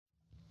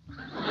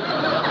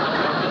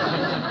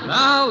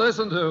Now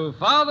listen to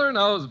Father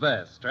Knows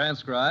Best,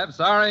 transcribed,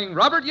 starring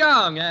Robert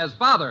Young as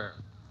Father.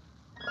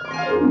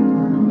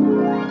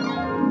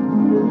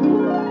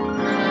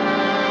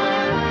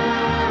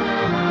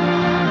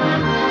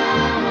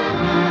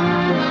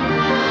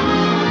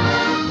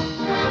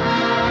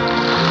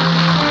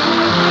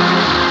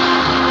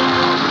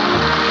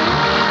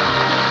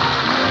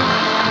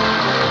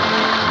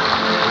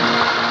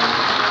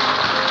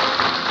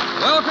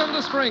 Welcome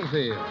to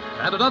Springfield,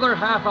 and another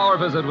half-hour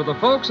visit with the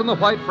folks in the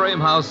White Frame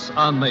House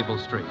on Maple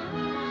Street.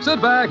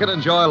 Sit back and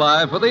enjoy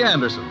life with the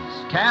Andersons,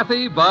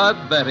 Kathy,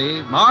 Bud,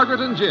 Betty, Margaret,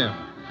 and Jim,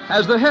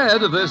 as the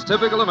head of this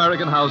typical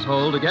American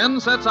household again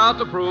sets out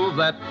to prove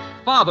that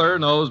Father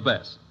knows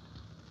best.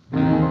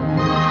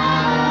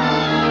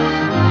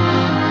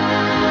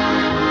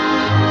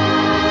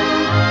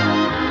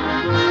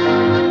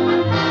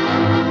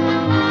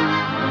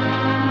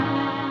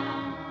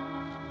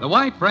 The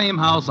White Frame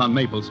House on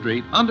Maple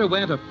Street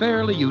underwent a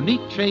fairly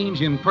unique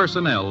change in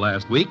personnel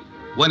last week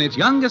when its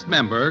youngest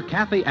member,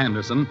 Kathy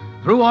Anderson,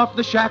 threw off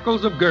the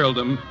shackles of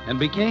girldom and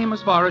became,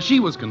 as far as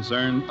she was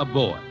concerned, a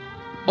boy.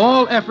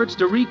 All efforts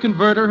to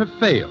reconvert her have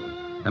failed,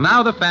 and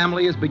now the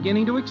family is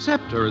beginning to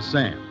accept her as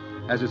Sam,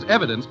 as is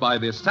evidenced by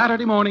this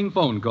Saturday morning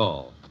phone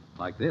call.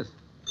 Like this.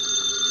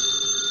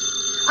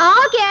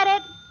 I'll get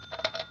it.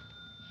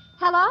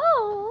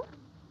 Hello?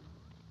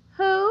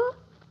 Who?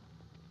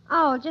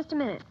 Oh, just a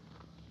minute.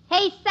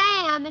 Hey,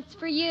 Sam, it's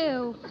for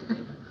you.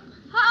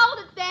 Hold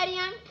it, Betty.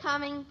 I'm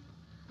coming.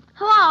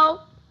 Hello?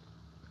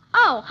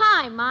 Oh,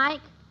 hi,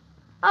 Mike.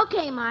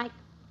 Okay, Mike.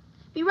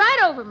 Be right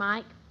over,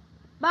 Mike.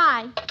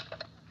 Bye.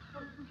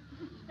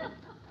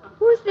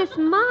 Who's this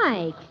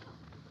Mike?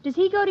 Does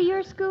he go to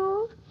your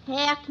school?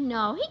 Heck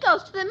no. He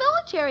goes to the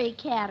military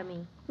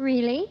academy.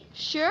 Really?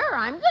 Sure,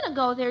 I'm going to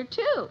go there,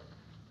 too.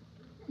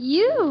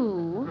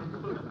 You?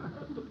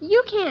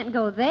 You can't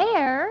go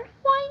there.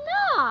 Why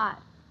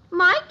not?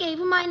 Mike gave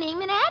him my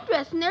name and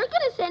address, and they're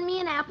going to send me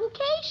an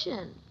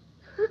application.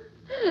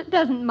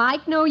 Doesn't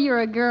Mike know you're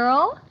a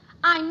girl?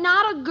 I'm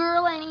not a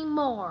girl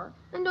anymore.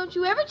 And don't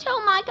you ever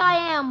tell Mike I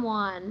am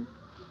one.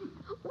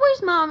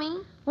 Where's Mommy?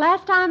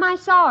 Last time I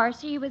saw her,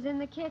 she was in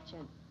the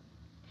kitchen.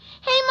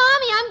 Hey,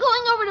 Mommy, I'm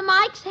going over to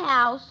Mike's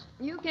house.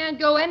 You can't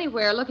go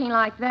anywhere looking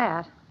like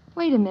that.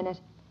 Wait a minute.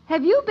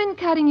 Have you been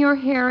cutting your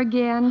hair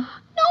again?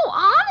 No,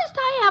 honest,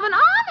 I haven't,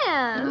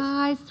 honest.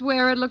 I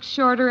swear it looks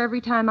shorter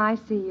every time I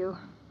see you.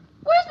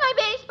 Where's my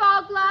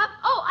baseball glove?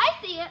 Oh, I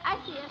see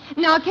it.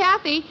 Now,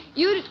 Kathy,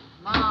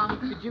 Mom,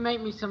 could you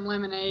make me some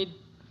lemonade?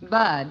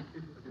 Bud,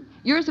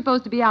 you're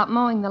supposed to be out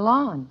mowing the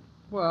lawn.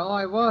 Well,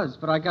 I was,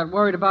 but I got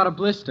worried about a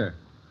blister.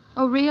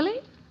 Oh,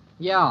 really?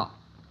 Yeah.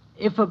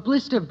 If a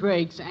blister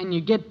breaks and you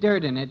get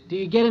dirt in it, do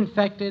you get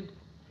infected?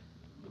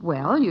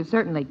 Well, you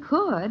certainly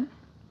could.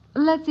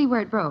 Let's see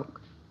where it broke.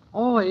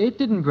 Oh, it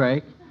didn't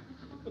break.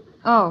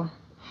 Oh.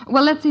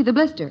 Well, let's see the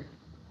blister.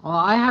 Well,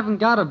 I haven't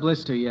got a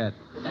blister yet.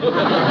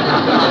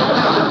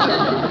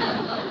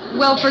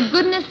 Well, for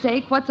goodness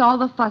sake, what's all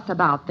the fuss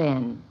about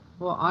then?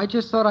 Well, I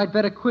just thought I'd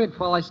better quit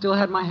while I still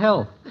had my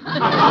health.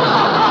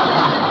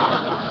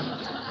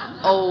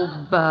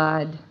 Oh,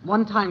 Bud.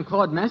 One time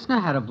Claude Messner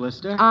had a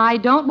blister. I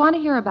don't want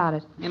to hear about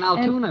it. In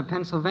Altoona,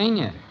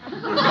 Pennsylvania.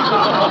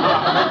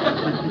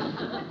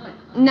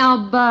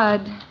 Now,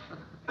 Bud.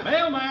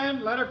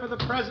 Mailman, letter for the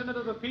president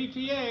of the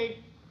PTA.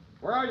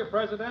 Where are you,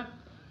 President?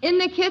 In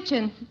the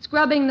kitchen,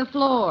 scrubbing the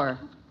floor.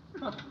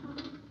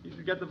 You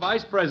should get the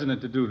vice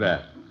president to do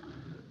that.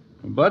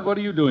 Bud, what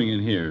are you doing in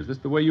here? Is this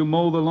the way you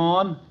mow the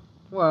lawn?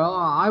 Well,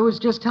 I was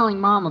just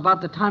telling Mom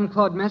about the time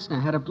Claude Messner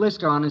had a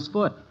blister on his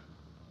foot.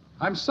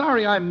 I'm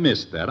sorry I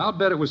missed that. I'll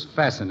bet it was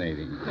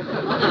fascinating.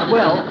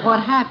 Well,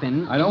 what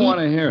happened... I don't want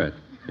to hear it.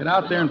 Get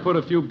out there and put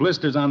a few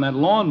blisters on that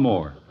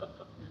lawnmower.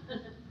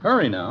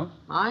 Hurry now.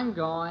 I'm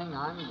going.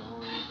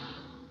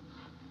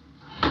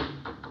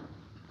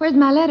 Where's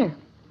my letter?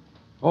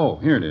 Oh,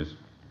 here it is.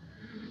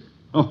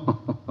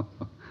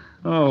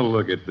 Oh,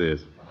 look at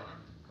this.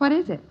 What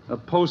is it? A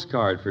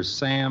postcard for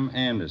Sam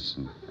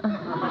Anderson.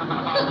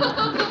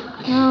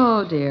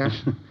 Oh, dear.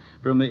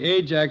 From the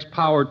Ajax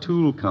Power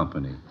Tool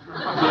Company.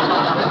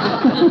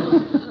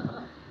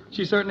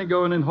 She's certainly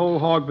going in whole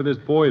hog for this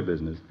boy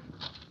business.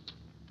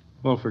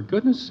 Well, for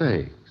goodness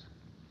sakes.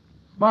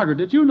 Margaret,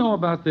 did you know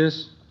about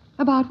this?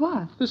 About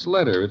what? This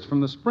letter. It's from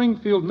the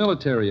Springfield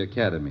Military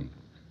Academy.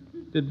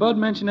 Did Bud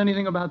mention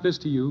anything about this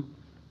to you?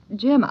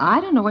 Jim, I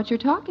don't know what you're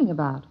talking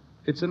about.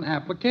 It's an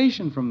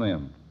application from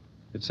them.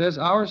 It says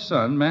our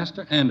son,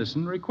 Master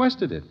Anderson,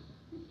 requested it.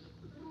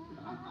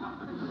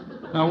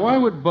 Now, why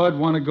would Bud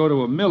want to go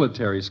to a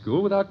military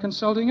school without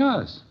consulting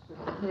us?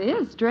 It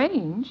is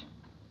strange.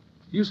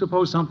 You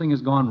suppose something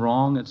has gone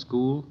wrong at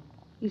school?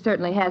 He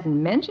certainly hasn't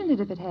mentioned it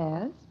if it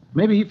has.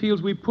 Maybe he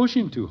feels we push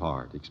him too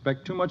hard,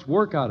 expect too much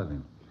work out of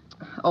him.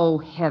 Oh,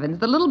 heavens,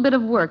 the little bit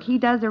of work he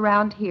does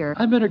around here.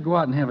 I better go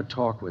out and have a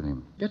talk with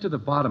him. Get to the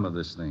bottom of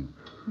this thing.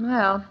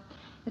 Well,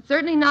 it's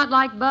certainly not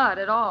like Bud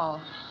at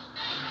all.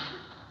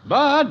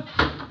 Bud!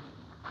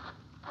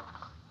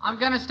 I'm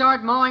going to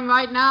start mowing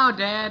right now,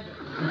 Dad.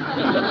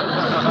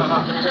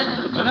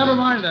 But never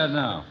mind that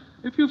now.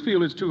 If you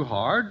feel it's too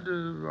hard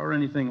or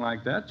anything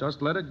like that,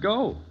 just let it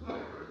go.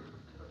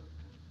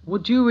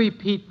 Would you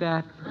repeat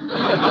that?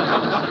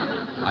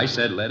 I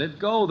said let it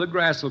go. The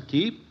grass will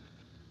keep.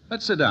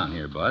 Let's sit down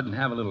here, Bud, and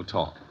have a little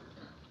talk.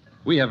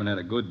 We haven't had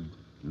a good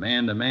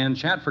man-to-man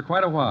chat for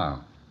quite a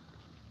while.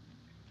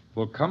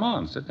 Well, come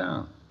on, sit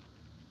down.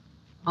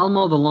 I'll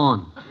mow the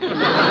lawn.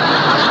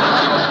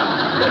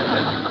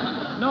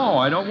 No,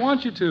 I don't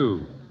want you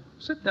to.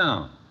 Sit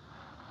down.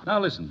 Now,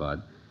 listen,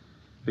 Bud.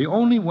 The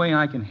only way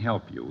I can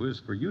help you is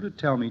for you to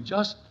tell me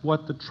just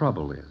what the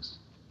trouble is.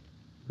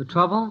 The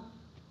trouble?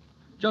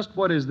 Just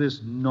what is this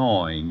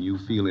gnawing you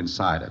feel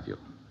inside of you?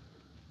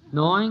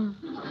 Gnawing?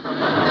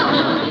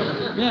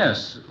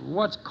 Yes,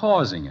 what's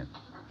causing it?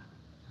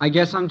 I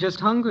guess I'm just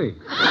hungry.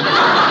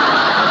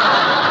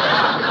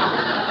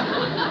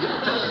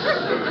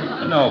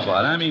 No,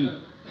 Bud, I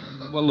mean,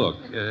 well, look,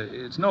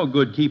 it's no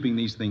good keeping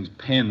these things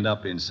penned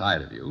up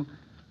inside of you.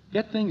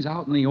 Get things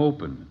out in the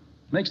open.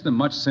 Makes them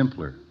much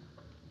simpler.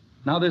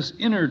 Now, this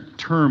inner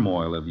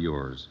turmoil of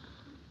yours,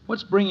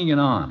 what's bringing it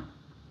on?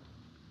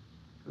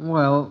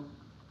 Well,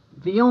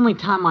 the only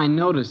time I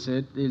notice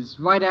it is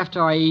right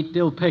after I eat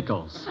dill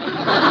pickles.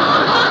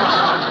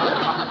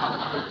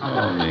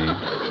 Oh, me.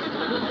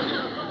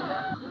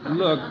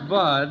 Look,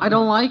 Bud. I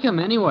don't like them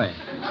anyway.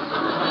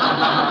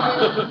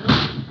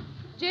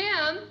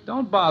 Jim?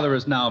 Don't bother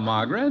us now,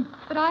 Margaret.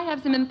 But I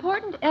have some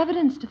important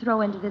evidence to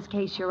throw into this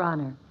case, Your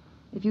Honor.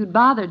 If you'd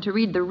bothered to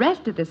read the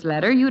rest of this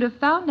letter, you'd have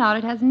found out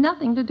it has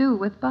nothing to do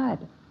with Bud.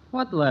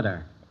 What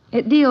letter?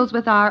 It deals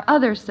with our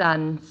other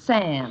son,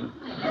 Sam.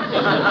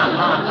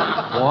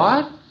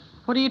 What?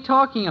 What are you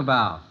talking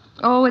about?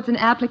 Oh, it's an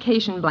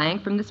application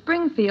blank from the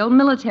Springfield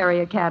Military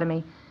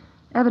Academy.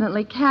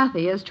 Evidently,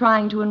 Kathy is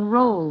trying to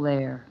enroll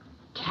there.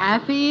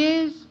 Kathy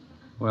is?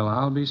 Well,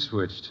 I'll be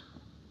switched.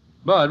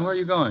 Bud, where are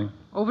you going?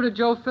 Over to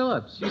Joe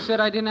Phillips. You said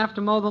I didn't have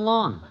to mow the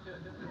lawn.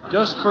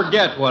 Just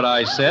forget what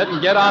I said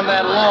and get on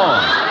that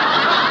lawn.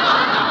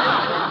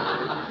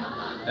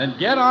 And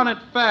get on it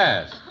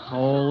fast.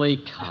 Holy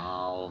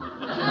cow.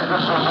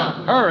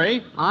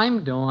 Hurry.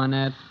 I'm doing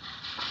it.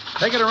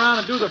 Take it around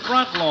and do the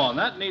front lawn.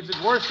 That needs it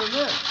worse than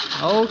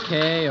this.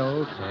 Okay.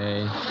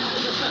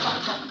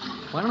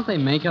 Why don't they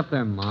make up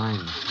their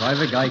minds? Drive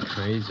a guy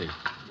crazy.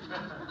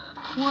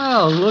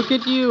 Well, look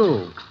at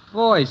you.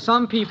 Boy,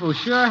 some people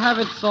sure have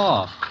it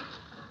soft.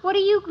 What are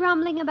you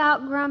grumbling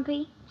about,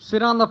 Grumpy?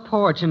 Sit on the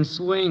porch and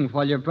swing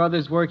while your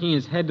brother's working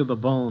his head to the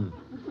bone.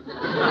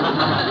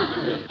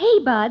 Hey,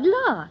 Bud,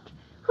 look.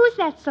 Who's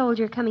that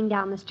soldier coming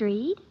down the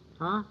street?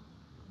 Huh?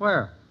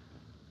 Where?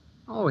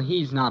 Oh,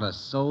 he's not a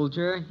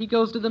soldier. He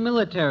goes to the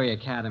military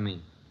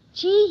academy.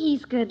 Gee,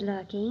 he's good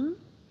looking.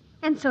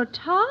 And so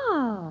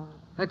tall.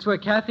 That's where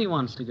Kathy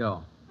wants to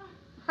go.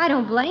 I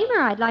don't blame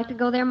her. I'd like to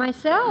go there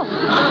myself.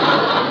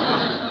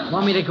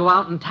 Want me to go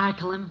out and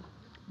tackle him?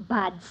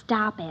 Bud,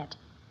 stop it.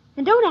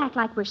 And don't act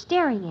like we're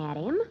staring at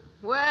him.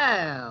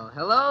 Well,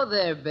 hello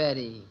there,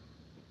 Betty.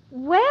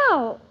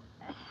 Well,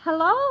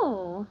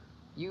 hello.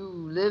 You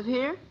live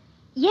here?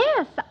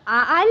 Yes,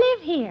 I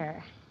live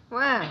here.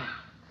 Well,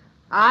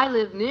 I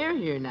live near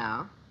here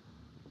now.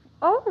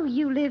 Oh,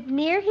 you live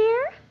near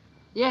here?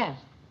 Yes.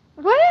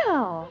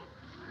 Well,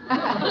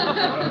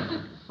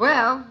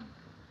 Well,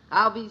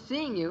 I'll be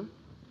seeing you.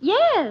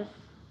 yes.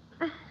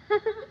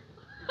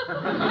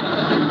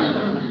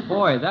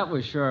 Boy, that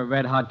was sure a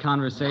red-hot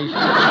conversation.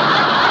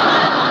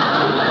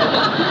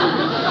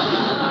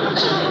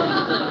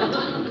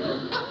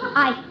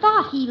 I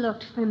thought he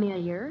looked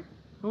familiar.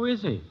 Who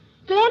is he?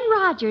 Glenn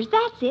Rogers,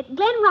 that's it,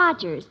 Glenn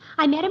Rogers.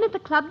 I met him at the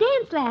club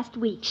dance last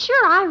week.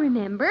 Sure, I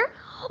remember.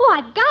 Oh,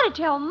 I've got to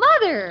tell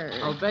Mother.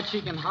 I'll bet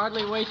she can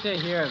hardly wait to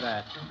hear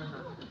that.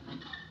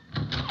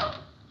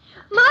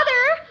 Mother!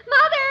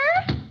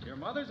 Your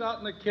mother's out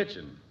in the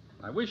kitchen.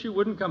 I wish you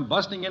wouldn't come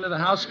busting into the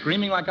house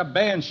screaming like a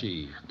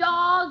banshee.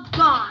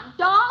 Doggone,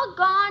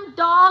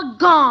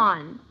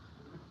 doggone.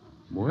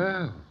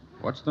 Well,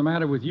 what's the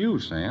matter with you,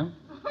 Sam?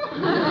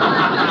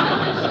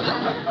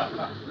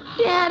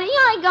 Daddy,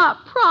 I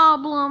got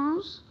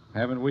problems.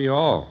 Haven't we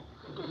all?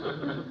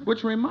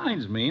 Which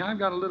reminds me, I've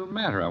got a little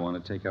matter I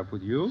want to take up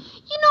with you.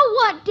 You know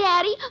what,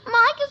 Daddy?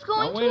 Mike is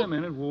going Now, wait a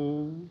minute.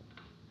 Whoa.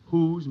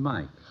 Who's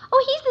Mike?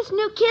 Oh, he's this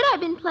new kid I've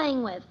been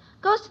playing with.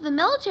 Goes to the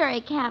military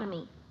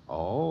academy.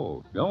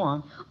 Oh, go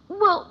on.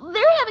 Well,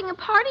 they're having a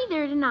party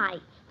there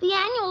tonight. The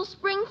annual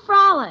spring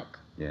frolic.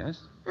 Yes?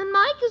 And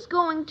Mike is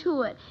going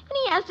to it. And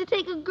he has to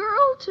take a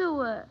girl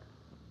to it.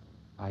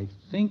 I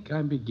think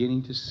I'm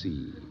beginning to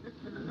see.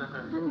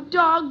 And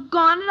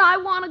doggone it, I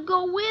want to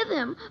go with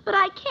him. But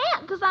I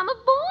can't because I'm a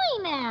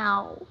boy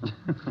now.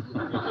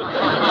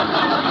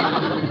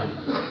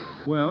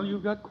 Well,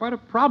 you've got quite a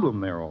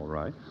problem there, all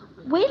right.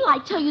 Wait till I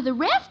tell you the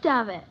rest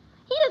of it.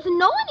 He doesn't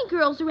know any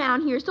girls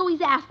around here, so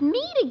he's asked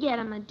me to get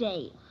him a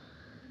date.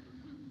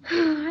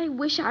 I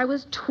wish I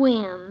was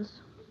twins.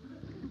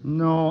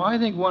 No, I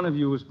think one of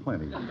you is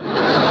plenty.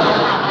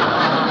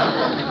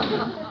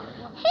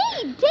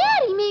 Hey,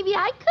 Daddy, maybe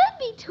I could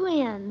be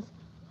twins.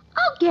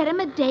 I'll get him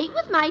a date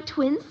with my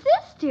twin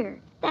sister.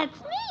 That's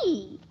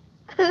me.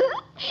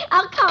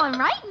 I'll call him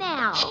right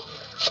now.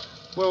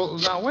 Well,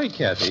 now, wait,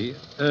 Kathy.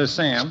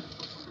 Sam,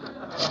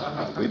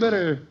 we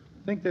better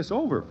think this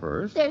over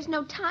first. There's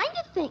no time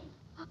to think.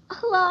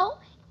 Hello?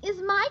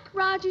 Is Mike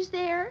Rogers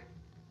there?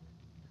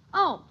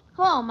 Oh,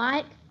 hello,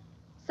 Mike.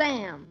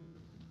 Sam.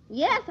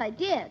 Yes, I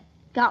did.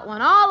 Got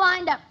one all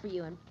lined up for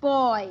you, and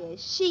boy,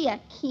 is she a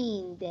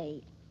keen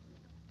date.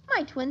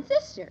 My twin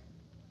sister.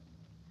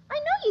 I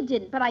know you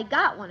didn't, but I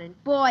got one,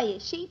 and boy,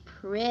 is she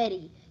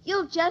pretty.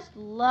 You'll just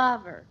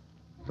love her.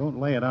 Don't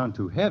lay it on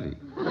too heavy.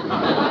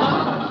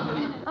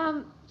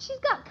 She's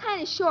got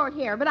kind of short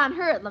hair, but on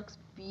her it looks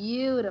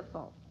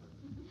beautiful.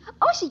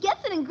 Oh, she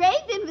gets an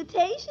engraved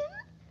invitation?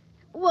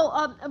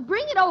 Well,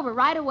 bring it over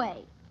right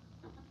away.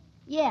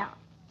 Yeah.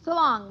 So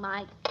long,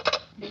 Mike.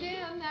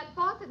 Jim, that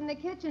faucet in the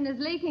kitchen is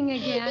leaking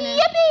again.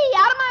 Yippee!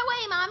 Out of my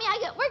way, Mommy. I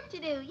got work to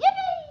do.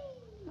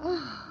 Yippee!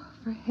 Oh,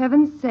 for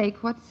heaven's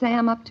sake, what's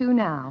Sam up to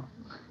now?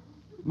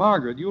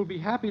 Margaret, you'll be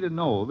happy to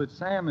know that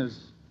Sam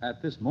is,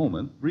 at this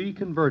moment,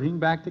 reconverting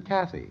back to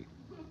Kathy.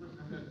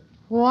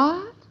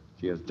 What?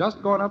 She has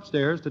just gone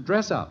upstairs to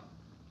dress up.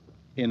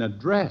 In a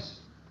dress.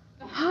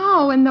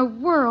 How in the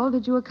world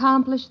did you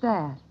accomplish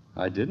that?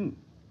 I didn't.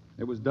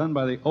 It was done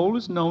by the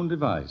oldest known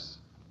device.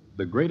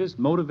 The greatest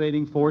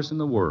motivating force in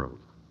the world.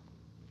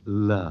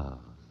 Love.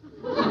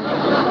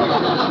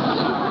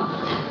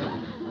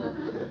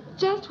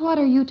 Just what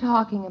are you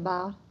talking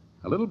about?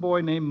 A little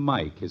boy named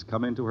Mike has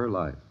come into her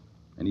life,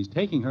 and he's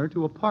taking her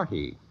to a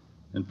party.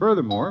 And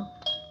furthermore,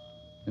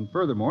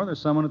 there's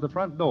someone at the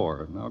front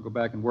door, and I'll go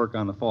back and work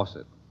on the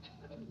faucet.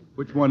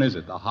 Which one is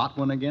it, the hot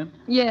one again?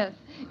 Yes.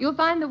 You'll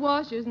find the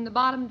washers in the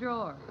bottom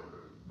drawer.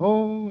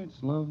 Oh,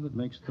 it's love that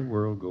makes the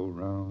world go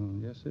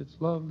round. Yes, it's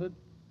love that...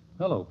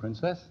 Hello,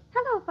 Princess.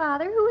 Hello,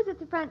 Father. Who is at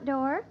the front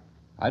door?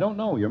 I don't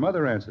know. Your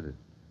mother answered it.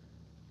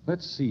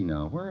 Let's see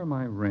now. Where are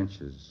my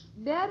wrenches?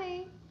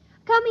 Daddy,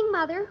 Coming,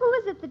 Mother. Who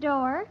is at the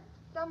door?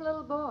 some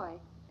little boy.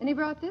 And he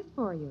brought this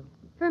for you.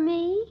 For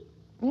me?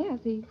 Yes,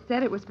 he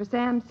said it was for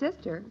Sam's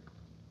sister.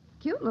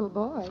 Cute little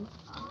boy.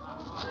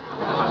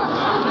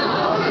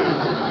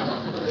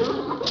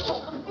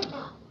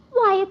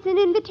 Why, it's an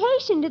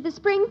invitation to the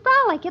spring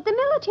frolic at the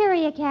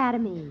military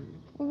academy.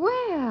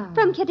 Where?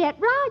 From Cadet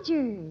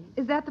Rogers.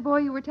 Is that the boy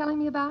you were telling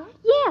me about?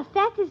 Yes,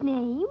 that's his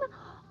name.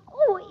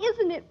 Oh,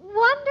 isn't it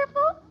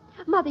wonderful?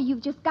 Mother,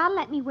 you've just got to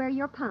let me wear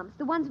your pumps,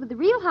 the ones with the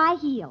real high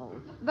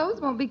heels.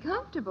 Those won't be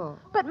comfortable.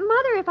 But,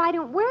 Mother, if I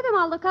don't wear them,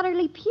 I'll look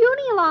utterly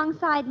puny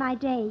alongside my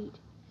date.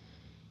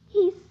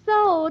 He's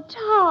so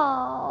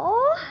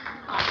tall.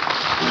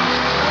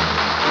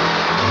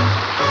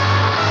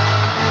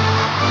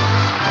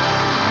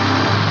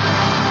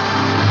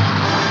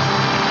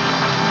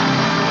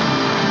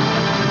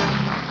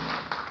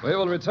 We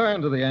will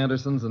return to the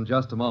Andersons in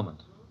just a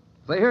moment.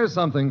 Say, here's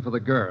something for the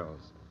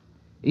girls.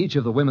 Each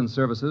of the women's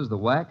services, the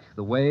WAC,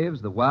 the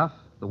Waves, the WAF,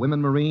 the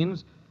Women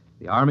Marines,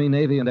 the Army,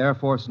 Navy, and Air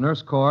Force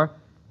Nurse Corps,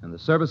 and the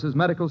Services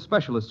Medical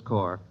Specialist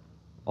Corps,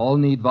 all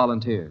need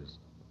volunteers.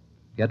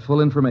 Get full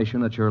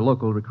information at your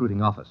local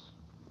recruiting office.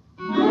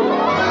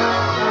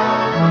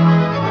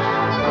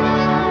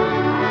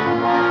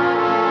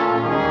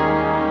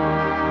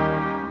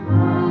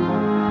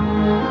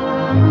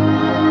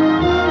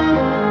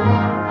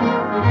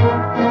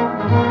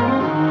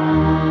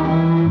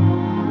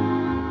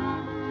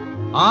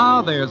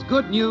 Ah, there's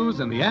good news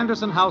in the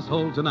Anderson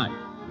household tonight.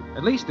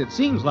 At least it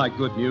seems like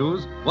good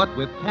news, what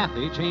with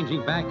Kathy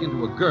changing back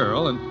into a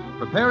girl and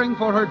preparing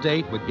for her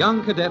date with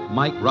young cadet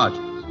Mike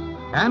Rogers,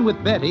 and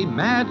with Betty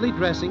madly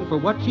dressing for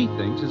what she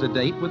thinks is a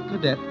date with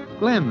Cadet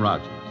Glenn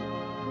Rogers.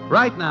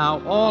 Right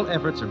now, all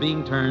efforts are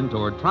being turned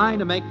toward trying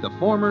to make the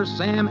former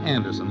Sam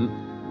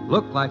Anderson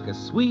look like a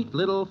sweet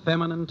little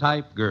feminine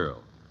type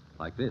girl.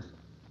 Like this.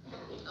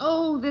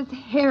 Oh, this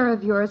hair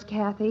of yours,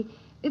 Kathy.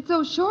 It's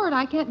so short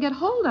I can't get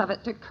hold of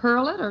it to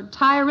curl it or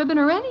tie a ribbon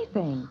or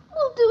anything.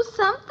 We'll do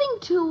something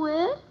to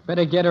it.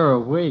 Better get her a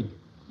wig.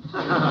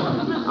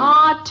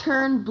 Aw,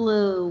 turn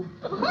blue.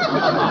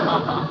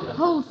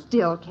 Hold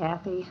still,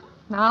 Kathy.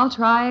 I'll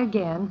try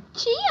again.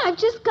 Gee, I've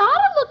just got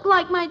to look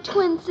like my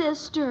twin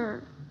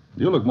sister.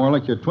 You look more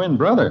like your twin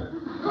brother.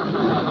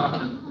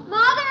 Mother!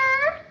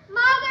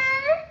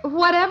 Mother!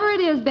 Whatever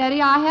it is,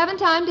 Betty, I haven't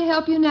time to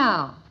help you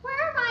now. Where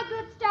are my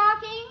good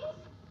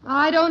stockings?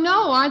 I don't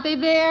know. Aren't they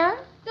there?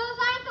 Those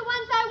aren't the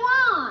ones I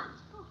want.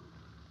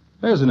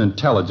 There's an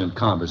intelligent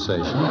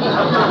conversation.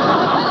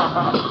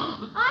 I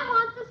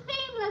want the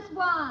seamless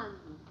ones.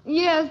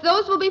 Yes,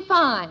 those will be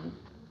fine.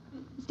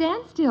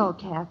 Stand still,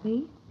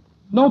 Kathy.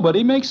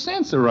 Nobody makes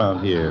sense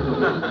around here.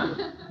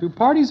 Do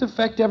parties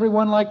affect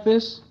everyone like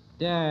this?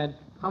 Dad,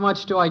 how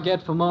much do I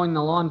get for mowing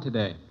the lawn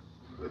today?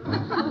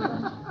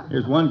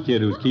 Here's one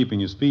kid who's keeping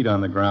his feet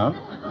on the ground.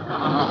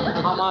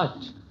 How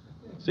much?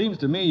 Seems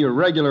to me your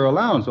regular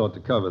allowance ought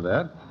to cover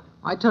that.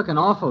 I took an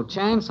awful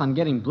chance on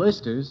getting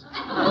blisters.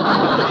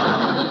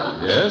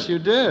 Yes, you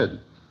did.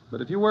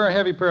 But if you wear a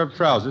heavy pair of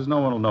trousers, no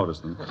one will notice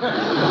them.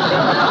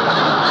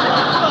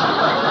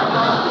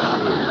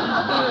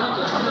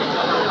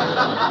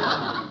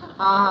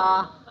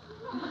 Uh-huh.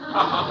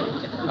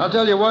 I'll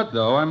tell you what,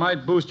 though. I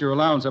might boost your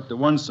allowance up to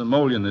 1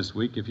 simoleon this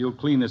week if you'll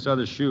clean this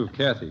other shoe of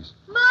Kathy's.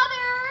 Mother!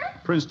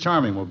 Prince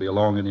Charming will be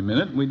along any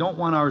minute, and we don't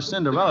want our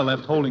Cinderella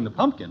left holding the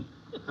pumpkin.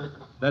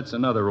 That's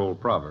another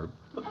old proverb.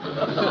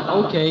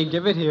 Okay,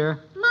 give it here.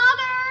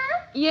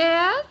 Mother!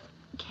 Yes?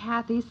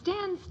 Kathy,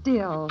 stand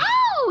still.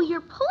 Ow,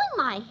 you're pulling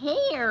my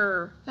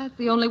hair. That's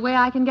the only way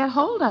I can get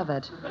hold of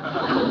it. Mother,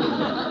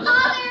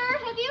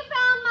 have you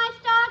found my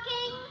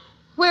stockings?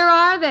 Where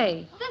are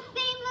they? The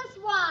seamless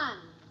ones.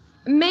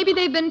 Maybe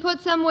they've been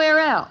put somewhere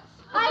else.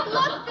 I've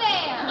looked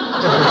there.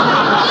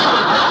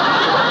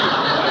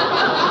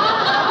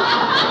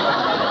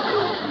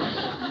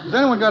 Has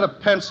anyone got a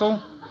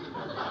pencil?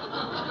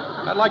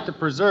 I'd like to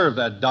preserve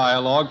that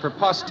dialogue for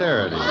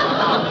posterity.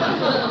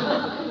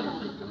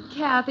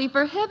 Kathy,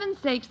 for heaven's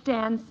sake,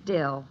 stand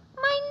still.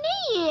 My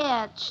knee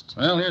itched.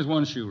 Well, here's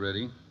one shoe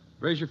ready.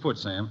 Raise your foot,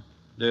 Sam.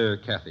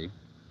 Kathy.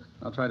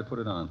 I'll try to put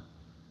it on.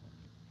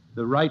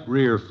 The right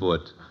rear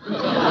foot.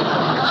 Ow,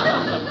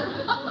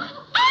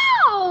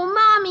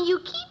 Mommy, you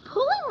keep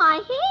pulling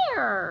my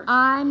hair.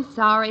 I'm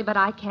sorry, but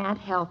I can't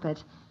help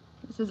it.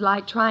 This is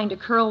like trying to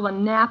curl the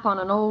nap on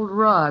an old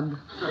rug.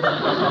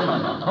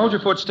 Hold your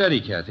foot steady,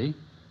 Kathy.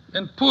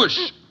 And push.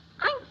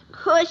 I'm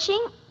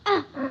pushing.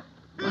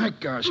 My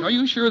gosh, are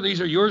you sure these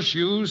are your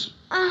shoes?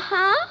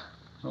 Uh-huh.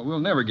 Well, we'll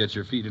never get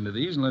your feet into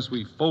these unless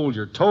we fold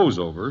your toes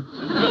over.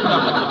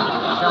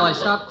 Shall I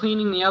stop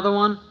cleaning the other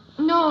one?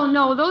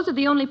 No, those are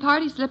the only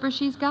party slippers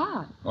she's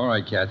got. All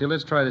right, Kathy,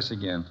 let's try this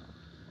again.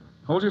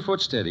 Hold your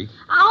foot steady.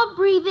 I'll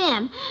breathe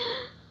in.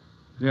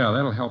 Yeah,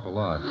 that'll help a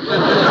lot.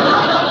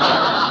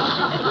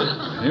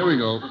 Here we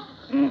go.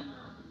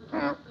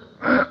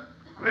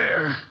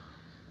 There.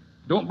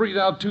 Don't breathe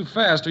out too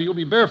fast or you'll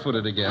be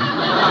barefooted again.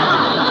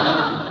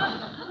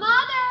 Mother!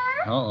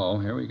 Uh-oh,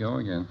 here we go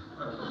again.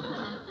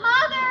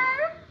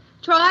 Mother!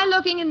 Try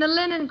looking in the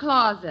linen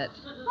closet.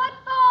 What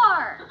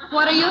for?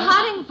 What are you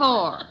hunting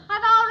for?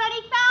 I've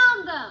already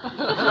found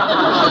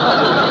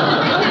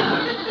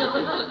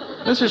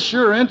them. This is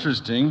sure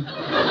interesting.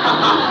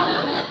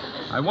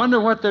 I wonder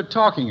what they're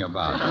talking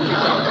about. What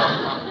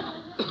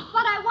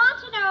I want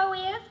to know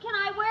is, can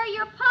I wear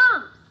your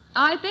pumps?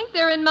 I think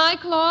they're in my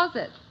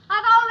closet.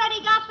 I've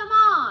already got them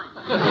on.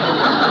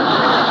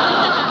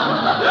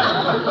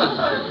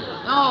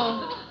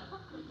 Oh.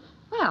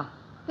 Well,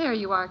 there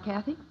you are,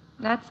 Kathy.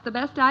 That's the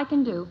best I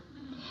can do.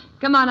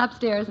 Come on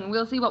upstairs and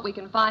we'll see what we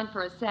can find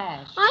for a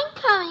sash. I'm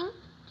coming.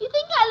 Do you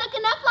think I look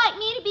enough like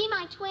me to be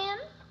my twin?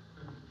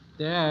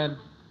 Dad,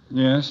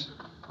 Yes?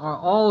 are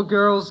all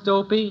girls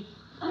dopey?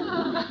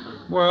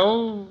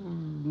 Well,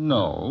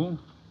 no.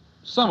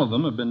 Some of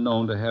them have been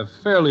known to have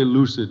fairly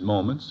lucid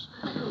moments.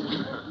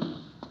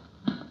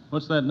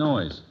 What's that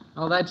noise?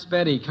 Oh, that's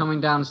Betty coming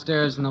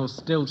downstairs in those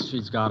stilts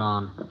she's got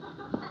on.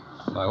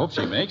 I hope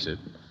she makes it.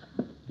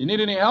 You need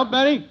any help,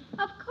 Betty?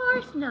 Of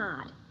course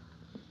not.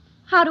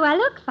 How do I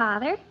look,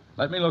 Father?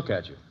 Let me look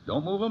at you.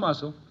 Don't move a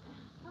muscle.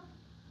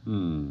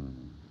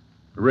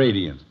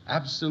 Radiant.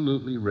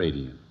 Absolutely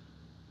radiant.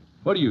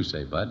 What do you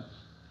say, Bud?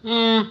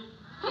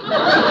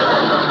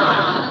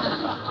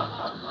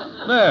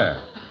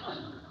 There.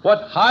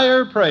 What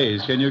higher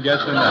praise can you get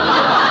than that?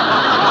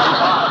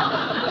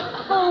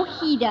 Oh,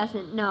 he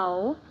doesn't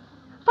know.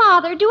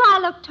 Father, do I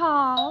look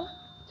tall?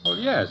 Well,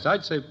 yes,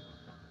 I'd say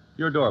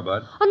your door,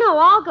 Bud. Oh, no,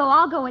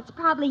 I'll go. It's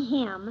probably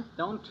him.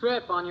 Don't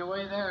trip on your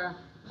way there.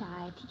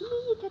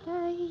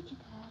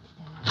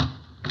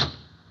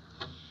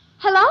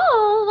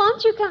 Hello,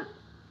 won't you come?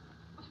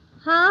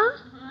 Huh?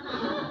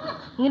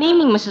 Good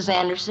evening, Mrs.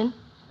 Anderson.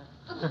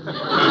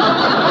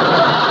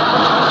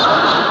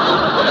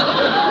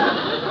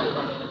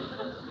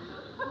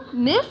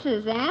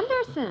 Mrs.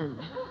 Anderson.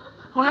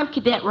 Well, I'm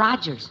Cadet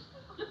Rogers.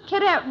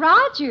 Cadet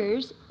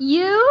Rogers?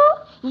 You?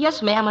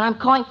 Yes, ma'am, and I'm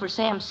calling for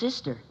Sam's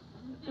sister.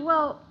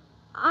 Well,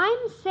 I'm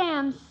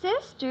Sam's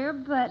sister,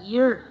 but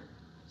You're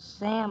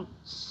Sam's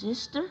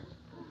sister?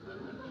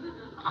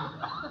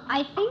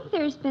 I think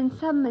there's been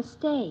some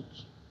mistake.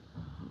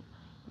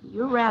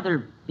 You're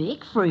rather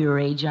big for your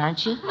age,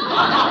 aren't you?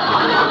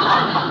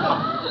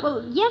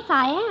 Well, yes,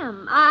 I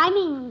am. I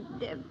mean,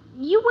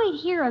 you wait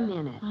here a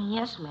minute.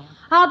 Yes, ma'am.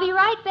 I'll be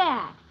right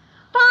back.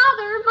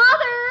 Father,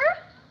 Mother!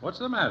 What's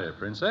the matter,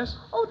 Princess?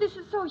 Oh, this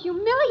is so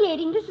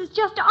humiliating. This is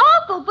just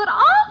awful, but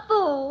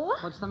awful.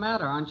 What's the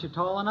matter? Aren't you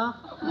tall enough?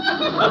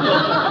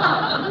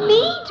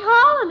 Me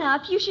tall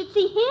enough? You should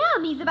see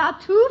him. He's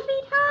about 2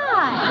 feet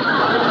high.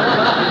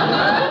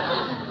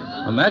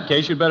 In that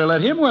case, you'd better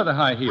let him wear the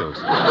high heels.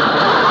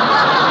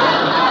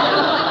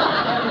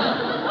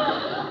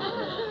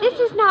 This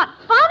is not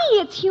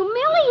funny. It's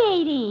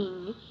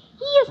humiliating.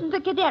 He isn't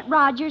the Cadet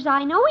Rogers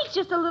I know. He's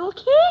just a little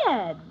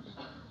kid.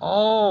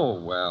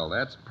 Oh, well,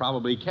 that's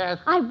probably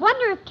Kathy. I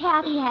wonder if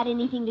Kathy had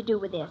anything to do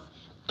with this.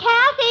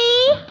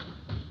 Kathy!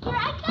 Here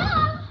I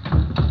come.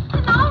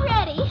 I'm all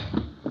ready.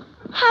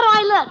 How do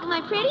I look? Am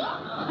I pretty?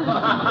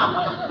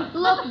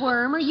 Look,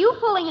 Worm, are you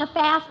pulling a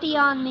fastie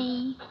on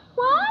me?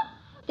 What?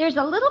 There's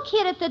a little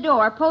kid at the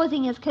door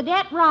posing as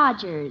Cadet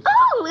Rogers.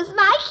 Oh, is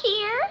Mike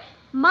here?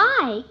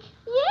 Mike?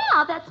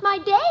 Yeah, that's my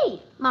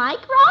date,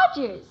 Mike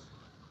Rogers.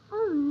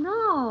 Oh,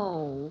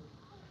 no.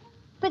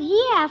 But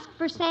he asked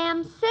for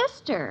Sam's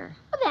sister.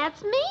 Well,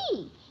 that's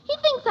me. He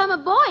thinks I'm a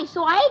boy,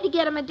 so I had to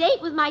get him a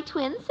date with my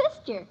twin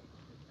sister.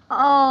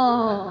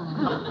 Oh.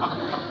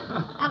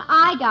 And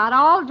I got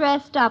all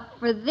dressed up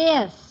for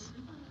this.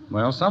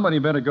 Well, somebody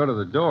better go to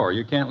the door.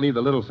 You can't leave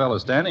the little fellow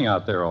standing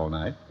out there all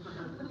night.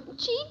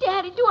 Gee,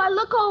 Daddy, do I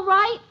look all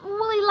right?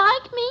 Will he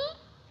like me?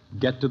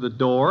 Get to the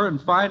door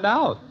and find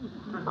out.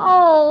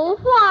 Oh,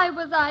 why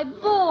was I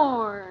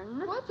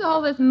born? What's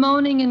all this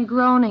moaning and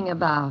groaning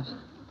about?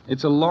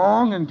 It's a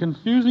long and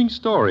confusing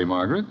story,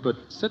 Margaret, but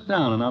sit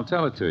down and I'll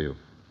tell it to you.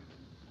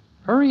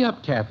 Hurry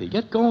up, Kathy.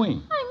 Get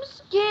going. I'm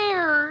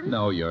scared.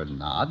 No, you're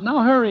not.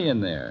 Now hurry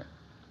in there.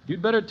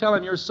 You'd better tell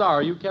him you're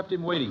sorry you kept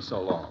him waiting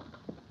so long.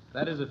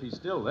 That is, if he's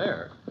still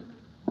there.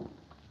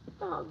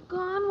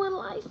 Doggone,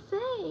 what'll I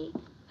say?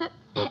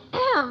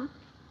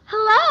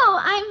 Hello,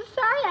 I'm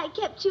sorry I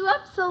kept you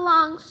up so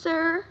long,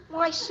 sir.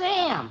 Why,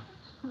 Sam.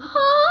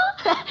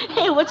 Huh?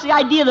 Hey, what's the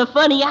idea of the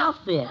funny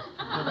outfit?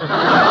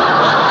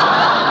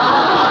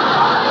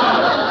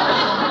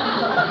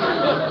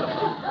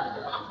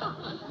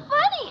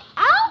 Funny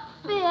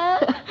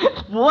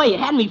outfit? Boy, you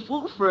had me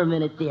fooled for a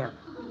minute there.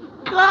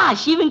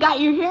 Gosh, you even got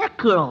your hair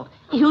curled.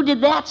 Hey, who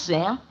did that,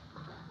 Sam?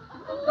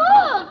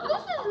 Look,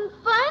 this isn't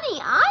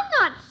funny. I'm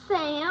not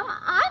Sam.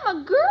 I'm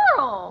a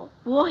girl.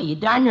 Boy, you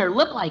darn near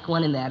look like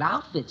one in that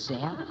outfit,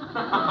 Sam.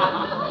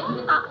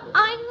 I'm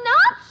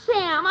not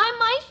Sam. I'm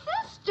my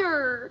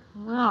sister.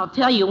 Well, I'll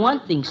tell you one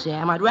thing,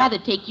 Sam. I'd rather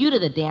take you to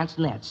the dance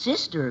than that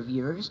sister of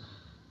yours.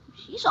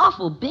 She's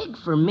awful big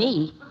for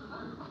me.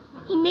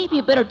 Hey, maybe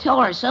you better tell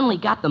her I suddenly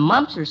got the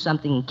mumps or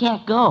something and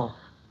can't go.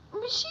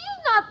 She's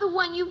not the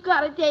one you've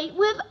got a date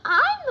with.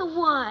 I'm the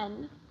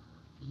one.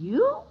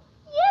 You?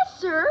 Yes,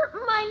 sir.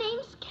 My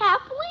name's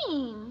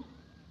Kathleen.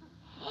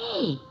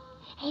 Hey,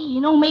 you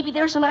know, maybe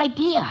there's an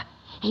idea.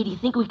 Hey, do you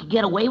think we could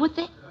get away with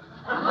it?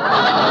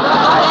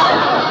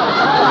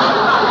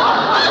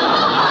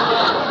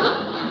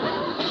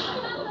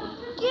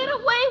 Get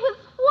away with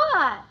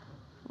what?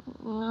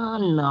 Oh,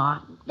 no.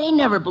 They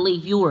never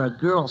believed you were a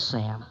girl,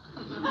 Sam.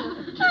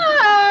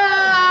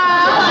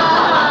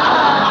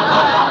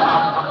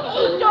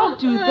 Hey, don't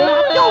do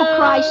that. Don't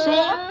cry,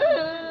 Sam.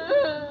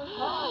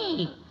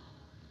 Hey,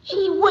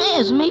 gee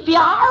whiz, maybe you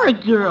are a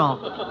girl.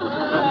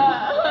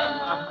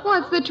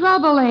 What's the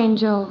trouble,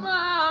 Angel?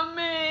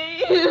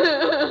 Mommy.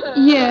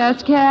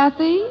 Yes,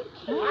 Kathy?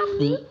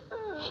 Kathy?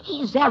 Hey,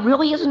 is that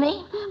really his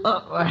name?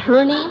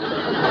 Her name?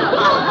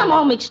 I'm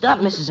all mixed up,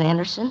 Mrs.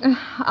 Anderson.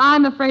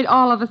 I'm afraid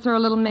all of us are a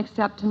little mixed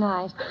up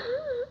tonight.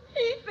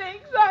 He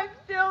thinks I'm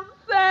still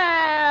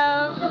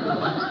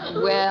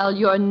Sam. Well,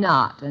 you're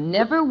not, and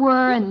never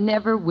were and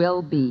never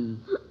will be.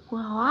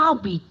 Well, I'll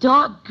be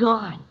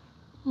doggone.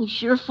 You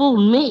sure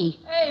fooled me.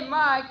 Hey,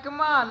 Mike,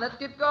 come on, let's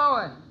get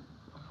going.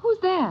 Who's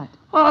that?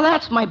 Oh,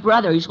 that's my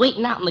brother. He's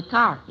waiting out in the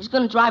car. He's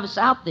going to drive us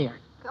out there.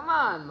 Come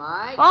on,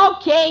 Mike.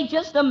 Okay,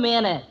 just a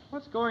minute.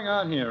 What's going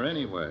on here,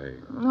 anyway?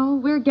 Oh,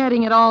 we're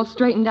getting it all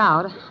straightened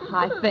out,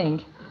 I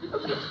think.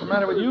 What's the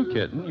matter with you,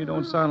 kitten? You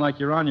don't sound like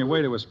you're on your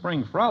way to a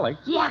spring frolic.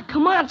 Yeah,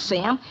 come on,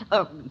 Sam.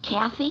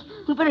 Kathy,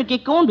 we better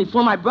get going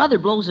before my brother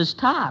blows his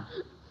top.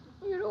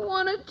 You don't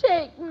want to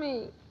take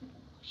me.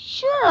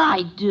 Sure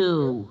I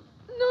do.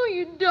 No,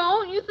 you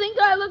don't. You think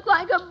I look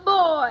like a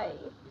boy.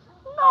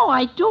 No,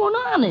 I don't,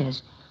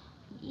 honest.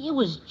 It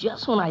was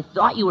just when I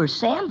thought you were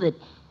Sam that...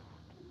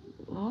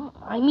 Well,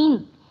 I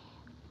mean,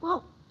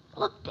 well,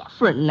 look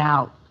different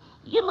now.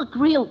 You look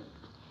real...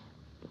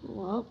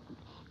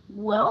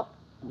 Well,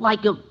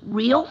 like a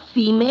real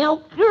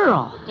female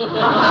girl.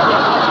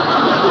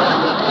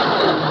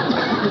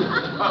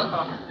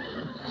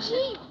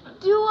 Gee,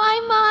 do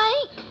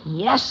I, Mike?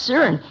 Yes,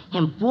 sir.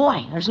 And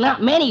boy, there's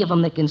not many of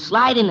them that can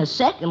slide in a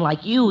second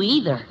like you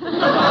either.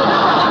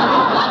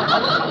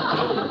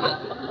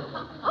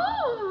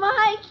 Oh,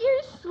 Mike,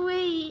 you're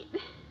sweet.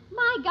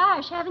 My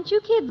gosh, haven't you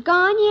kids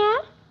gone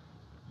yet?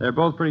 They're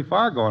both pretty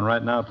far going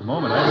right now at the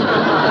moment.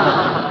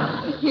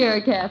 Here,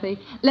 Kathy,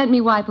 let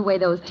me wipe away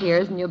those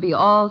tears and you'll be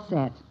all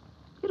set.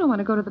 You don't want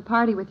to go to the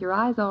party with your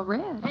eyes all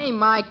red. Hey,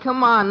 Mike,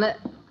 come on.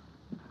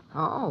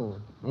 Oh,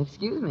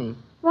 excuse me.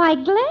 Why,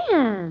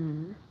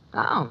 Glenn.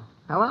 Oh,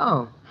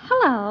 hello.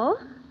 Hello.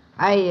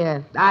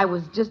 I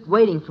was just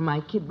waiting for my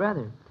kid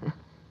brother.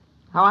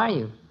 How are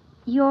you?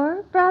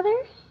 Your brother?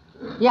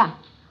 Yeah.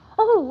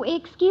 Oh,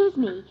 excuse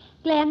me.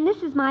 Glenn,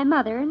 this is my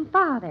mother and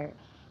father.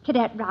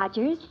 Cadet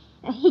Rogers.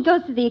 He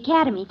goes to the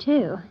academy,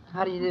 too.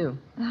 How do you do?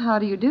 How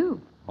do you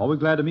do? Always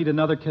glad to meet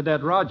another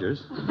Cadet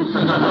Rogers.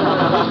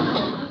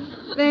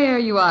 There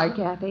you are,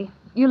 Kathy.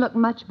 You look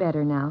much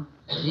better now.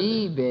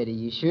 Gee, Betty,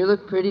 you sure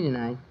look pretty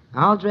tonight.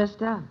 All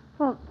dressed up.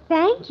 Well,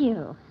 thank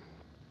you.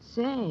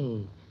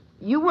 Say,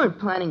 you weren't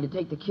planning to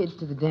take the kids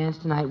to the dance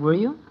tonight, were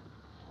you?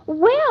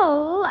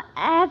 Well,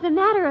 as a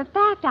matter of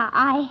fact,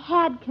 I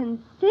had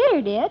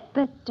considered it,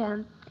 but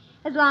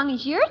as long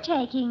as you're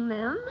taking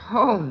them.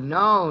 Oh,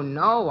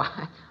 no.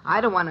 I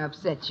don't want to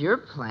upset your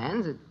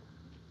plans.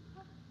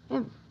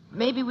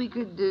 Maybe we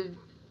could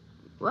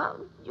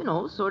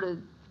well, sort of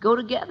go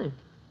together.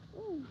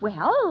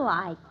 Well,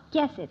 I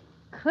guess it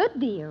could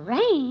be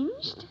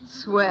arranged.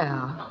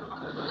 Swell.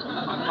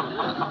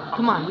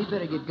 Come on, we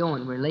better get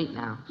going. We're late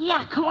now.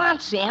 Yeah, come on,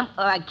 Sam.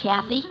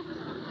 Kathy.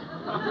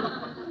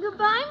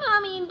 Goodbye,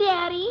 Mommy and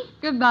Daddy.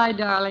 Goodbye,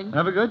 darling.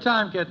 Have a good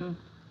time, kitten.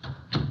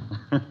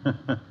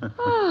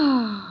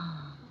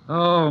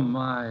 Oh,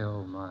 my,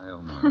 oh, my,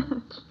 oh, my.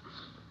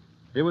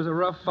 It was a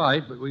rough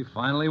fight, but we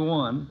finally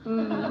won.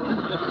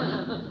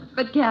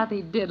 But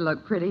Kathy did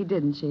look pretty,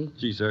 didn't she?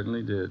 She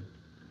certainly did.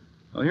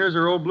 Well, here's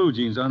her old blue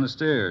jeans on the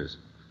stairs.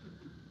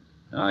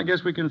 Now, I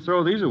guess we can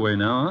throw these away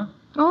now, huh?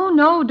 Oh,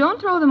 no, don't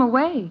throw them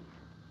away.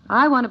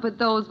 I want to put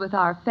those with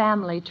our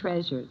family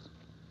treasures,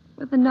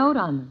 with a note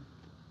on them.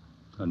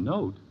 A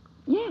note?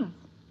 Yes.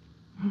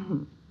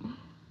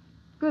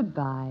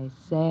 Goodbye,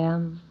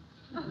 Sam.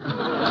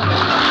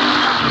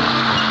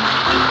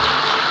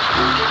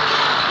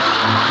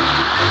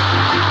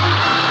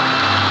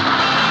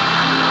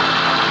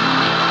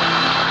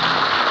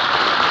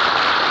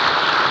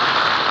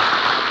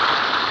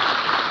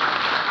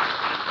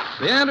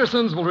 The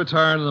Andersons will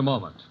return in a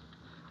moment.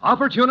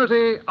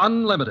 Opportunity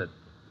unlimited.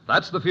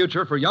 That's the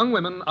future for young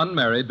women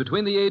unmarried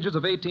between the ages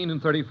of 18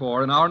 and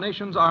 34 in our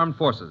nation's armed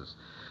forces.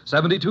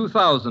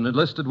 72,000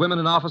 enlisted women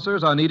and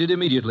officers are needed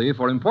immediately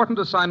for important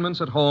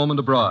assignments at home and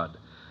abroad.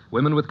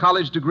 Women with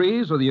college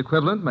degrees or the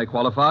equivalent may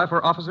qualify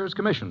for officers'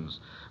 commissions.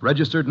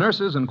 Registered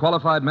nurses and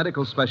qualified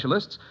medical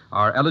specialists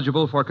are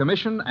eligible for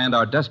commission and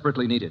are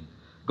desperately needed.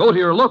 Go to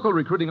your local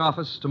recruiting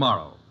office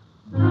tomorrow.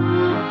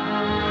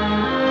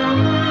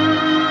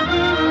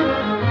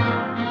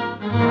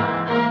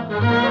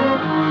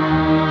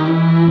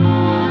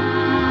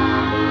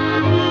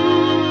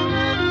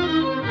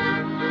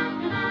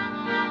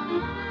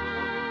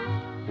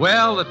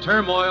 Well, the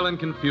turmoil and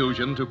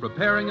confusion to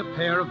preparing a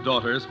pair of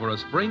daughters for a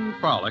spring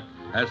frolic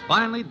has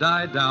finally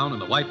died down in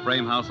the white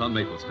frame house on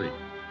Maple Street.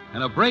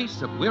 And a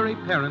brace of weary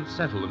parents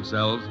settle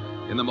themselves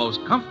in the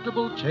most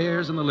comfortable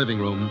chairs in the living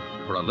room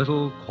for a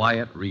little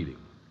quiet reading.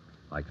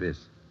 Like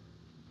this.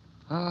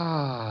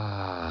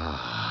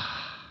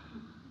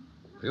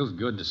 Feels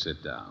good to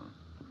sit down.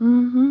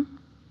 Mm-hmm.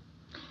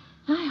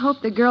 I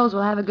hope the girls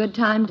will have a good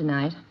time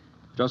tonight.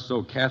 Just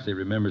so Kathy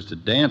remembers to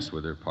dance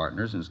with her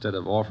partners instead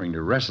of offering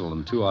to wrestle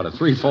them 2 out of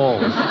 3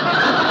 falls.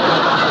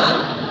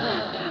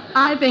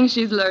 I think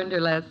she's learned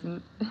her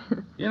lesson.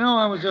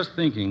 I was just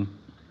thinking,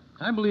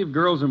 I believe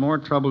girls are more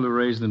trouble to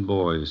raise than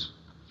boys.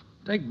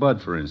 Take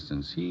Bud, for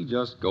instance. He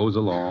just goes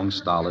along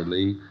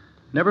stolidly,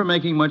 never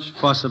making much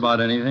fuss about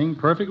anything,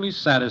 perfectly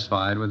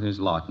satisfied with his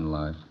lot in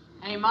life.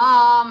 Hey,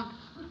 Mom.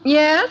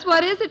 Yes,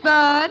 what is it,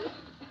 Bud?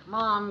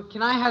 Mom,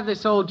 can I have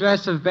this old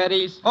dress of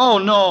Betty's? Oh,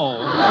 no.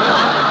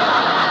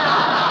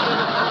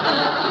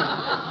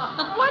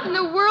 What in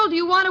the world do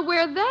you want to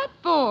wear that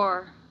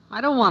for?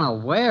 I don't want to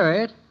wear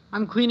it.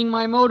 I'm cleaning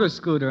my motor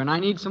scooter, and I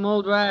need some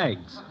old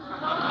rags.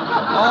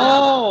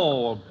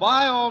 Oh,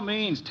 by all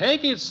means,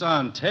 take it,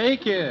 son,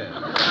 take it.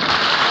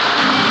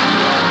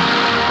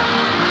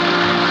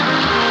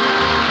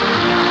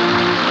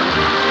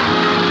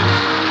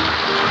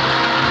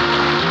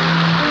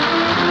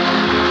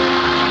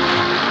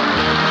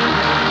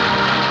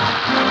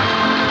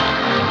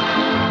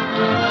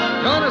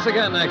 Join us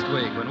again next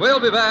week when we'll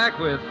be back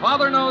with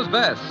Father Knows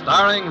Best,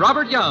 starring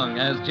Robert Young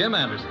as Jim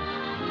Anderson.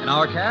 In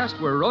our cast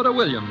were Rhoda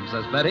Williams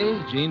as Betty,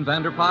 Jean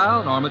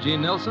Vanderpyle, Norma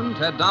Jean Nilsson,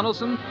 Ted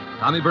Donaldson,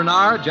 Tommy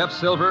Bernard, Jeff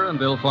Silver, and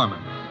Bill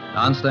Foreman.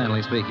 Don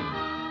Stanley speaking.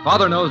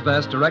 Father Knows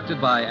Best, directed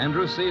by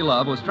Andrew C.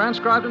 Love, was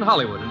transcribed in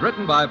Hollywood and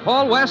written by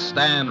Paul West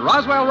and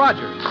Roswell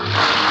Rogers.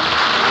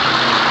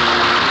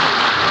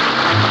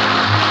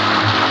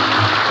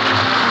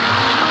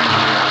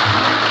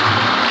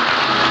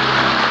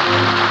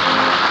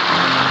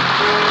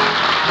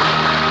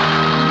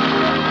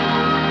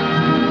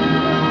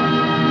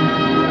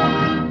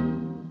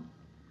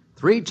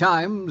 Three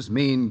chimes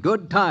mean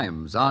good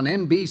times on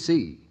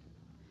NBC.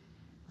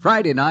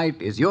 Friday night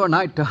is your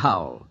night to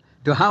howl.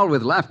 To howl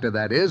with laughter,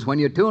 that is, when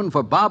you tune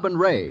for Bob and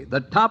Ray,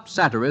 the top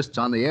satirists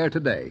on the air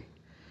today.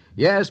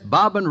 Yes,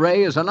 Bob and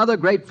Ray is another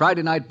great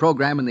Friday night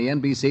program in the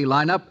NBC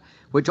lineup,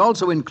 which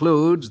also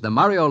includes the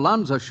Mario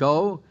Lanza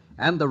Show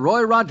and the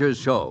Roy Rogers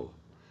Show.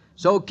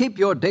 So keep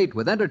your date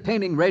with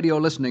entertaining radio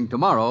listening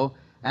tomorrow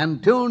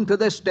and tune to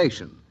this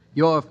station,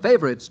 your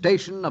favorite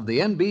station of the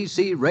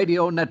NBC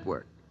Radio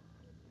Network.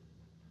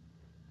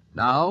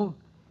 Now,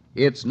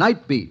 it's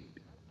Night Beat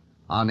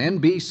on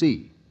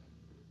NBC.